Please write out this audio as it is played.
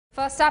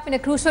First up, in a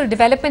crucial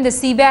development, the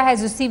CBI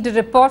has received a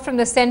report from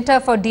the Center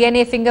for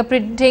DNA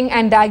Fingerprinting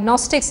and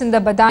Diagnostics in the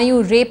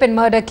Badaun rape and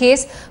murder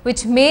case,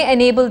 which may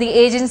enable the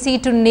agency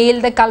to nail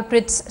the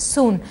culprits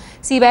soon.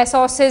 CBI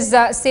sources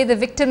say the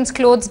victim's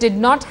clothes did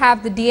not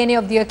have the DNA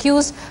of the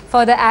accused,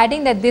 further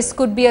adding that this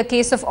could be a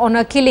case of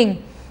honor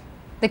killing.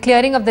 The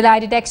clearing of the lie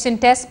detection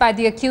test by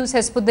the accused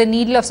has put the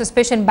needle of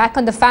suspicion back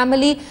on the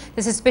family.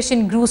 The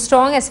suspicion grew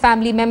strong as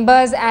family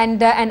members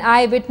and an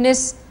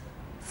eyewitness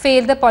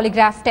failed the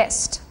polygraph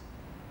test.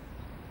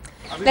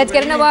 Let's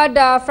get a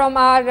word from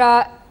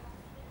our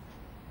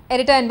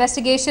editor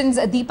investigations,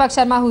 Deepak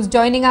Sharma, who's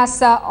joining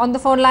us on the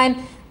phone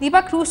line.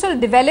 Deepak, crucial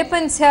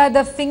developments here.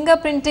 The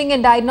fingerprinting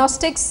and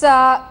diagnostics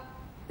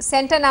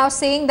center now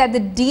saying that the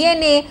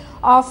DNA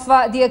of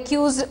the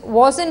accused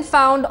wasn't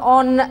found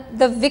on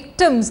the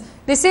victims.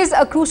 This is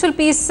a crucial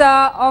piece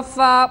of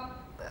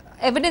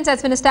evidence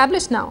that's been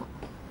established now.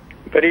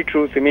 Very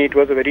true, Simi. It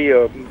was a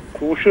very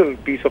crucial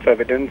piece of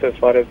evidence as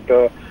far as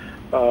the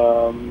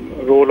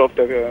role of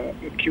the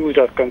accused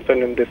are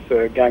concerned in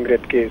this gang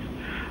rape case.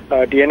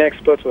 DNA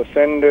experts were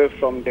sent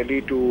from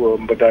Delhi to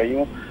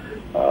Badaun.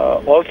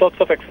 All sorts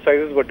of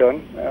exercises were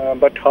done,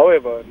 but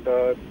however,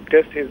 the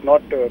test is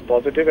not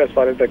positive as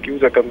far as the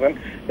accused are concerned.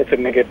 It's a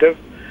negative.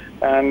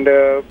 And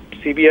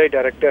CBI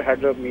director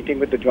had a meeting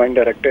with the joint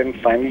director, and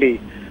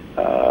finally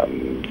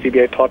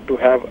CBI thought to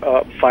have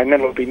a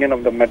final opinion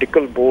of the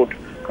medical board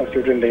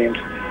considering the names.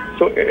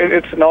 So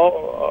it's now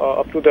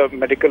up to the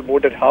medical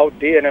board that how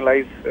they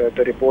analyze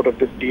the report of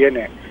this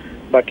DNA.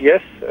 But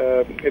yes,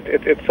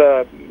 it's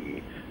a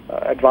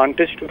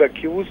advantage to the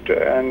accused,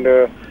 and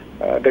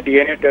the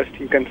DNA test,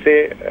 you can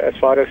say, as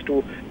far as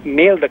to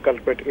nail the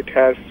culprit, it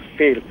has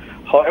failed.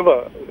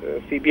 However,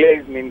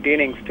 CBI is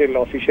maintaining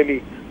still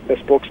officially, the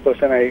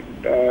spokesperson I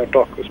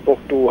spoke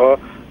to her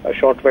a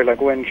short while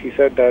ago, and she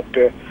said that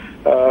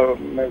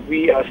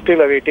we are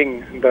still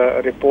awaiting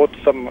the reports,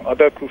 some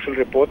other crucial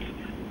reports,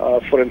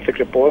 forensic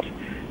reports,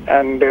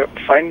 and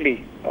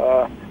finally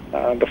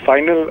the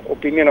final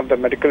opinion of the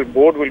medical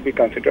board will be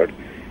considered.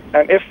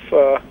 And if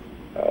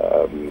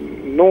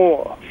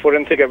no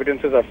forensic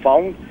evidences are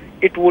found,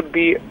 it would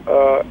be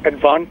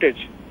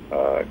advantage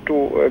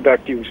to the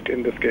accused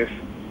in this case.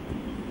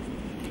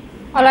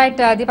 All right,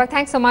 Deepak,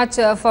 thanks so much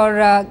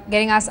for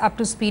getting us up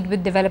to speed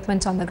with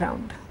developments on the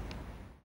ground.